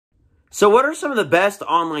So what are some of the best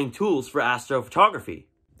online tools for astrophotography?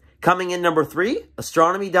 Coming in number 3,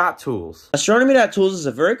 Astronomy.tools. Astronomy.tools is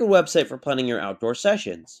a very good website for planning your outdoor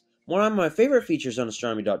sessions. One of my favorite features on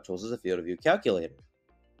Astronomy.tools is a field of view calculator.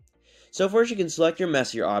 So first you can select your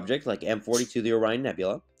messier object, like M42, the Orion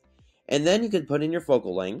Nebula, and then you can put in your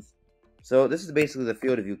focal length. So this is basically the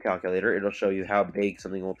field of view calculator. It'll show you how big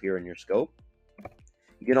something will appear in your scope.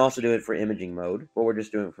 You can also do it for imaging mode, but we're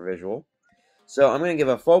just doing it for visual. So I'm going to give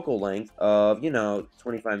a focal length of,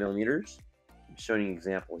 25 millimeters. I'm showing you an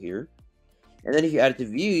example here. And then if you add it to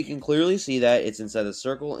view, you can clearly see that it's inside the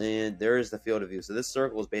circle, and there is the field of view. So this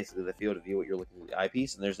circle is basically the field of view, what you're looking at the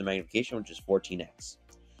eyepiece, and there's the magnification, which is 14x.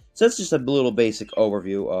 So that's just a little basic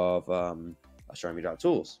overview of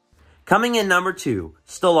Astronomy.tools. Coming in number 2,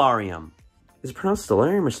 Stellarium. Is it pronounced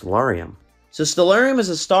Stellarium or Stellarium? So Stellarium is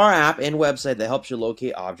a star app and website that helps you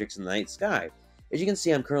locate objects in the night sky. As you can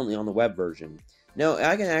see, I'm currently on the web version. Now,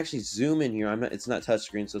 I can actually zoom in here. It's not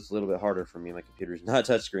touchscreen, so it's a little bit harder for me. My computer is not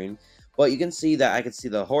touchscreen. But you can see that I can see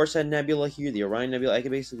the Horsehead Nebula here, the Orion Nebula. I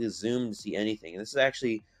can basically zoom to see anything. And this is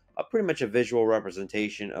actually pretty much a visual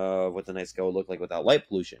representation of what the night sky would look like without light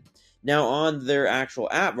pollution. Now, on their actual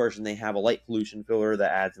app version, they have a light pollution filter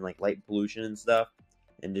that adds in like light pollution and stuff.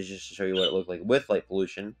 And just to show you what it looked like with light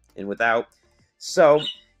pollution and without. So,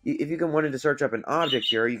 if you wanted to search up an object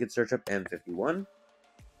here, you could search up M51.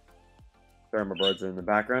 Sorry, my birds are in the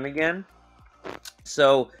background again.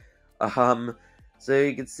 So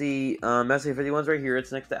you can see Messier 51's right here.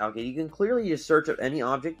 It's next to Alkaid. You can clearly just search up any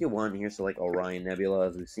object you want here. So like Orion Nebula,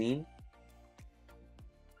 as we've seen.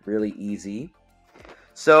 Really easy.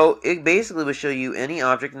 So it basically will show you any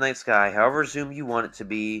object in the night sky, however zoomed you want it to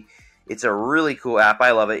be. It's a really cool app. I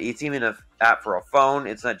love it. It's even an app for a phone.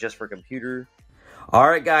 It's not just for a computer.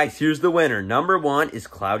 Alright guys, here's the winner. Number 1 is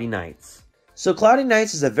Cloudy Nights. So Cloudy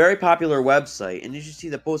Nights is a very popular website, and as you see,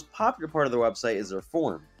 the most popular part of their website is their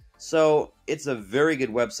forum. So it's a very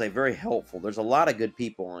good website, very helpful. There's a lot of good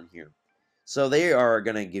people on here. So they are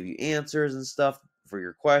going to give you answers and stuff for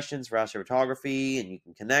your questions for astrophotography, and you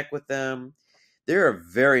can connect with them. They're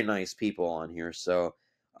very nice people on here. So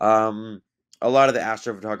a lot of the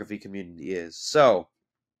astrophotography community is. So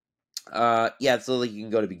yeah, so like you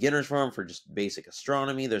can go to beginners forum for just basic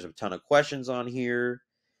astronomy. There's a ton of questions on here.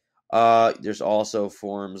 There's also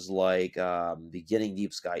forums like beginning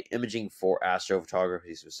deep sky imaging for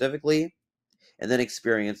astrophotography specifically, and then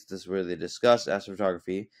experience. This is where they discuss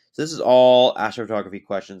astrophotography. So this is all astrophotography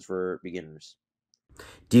questions for beginners.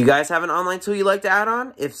 Do you guys have an online tool you'd like to add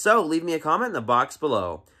on? If so, leave me a comment in the box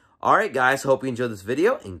below. Alright guys, hope you enjoyed this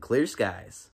video, and clear skies.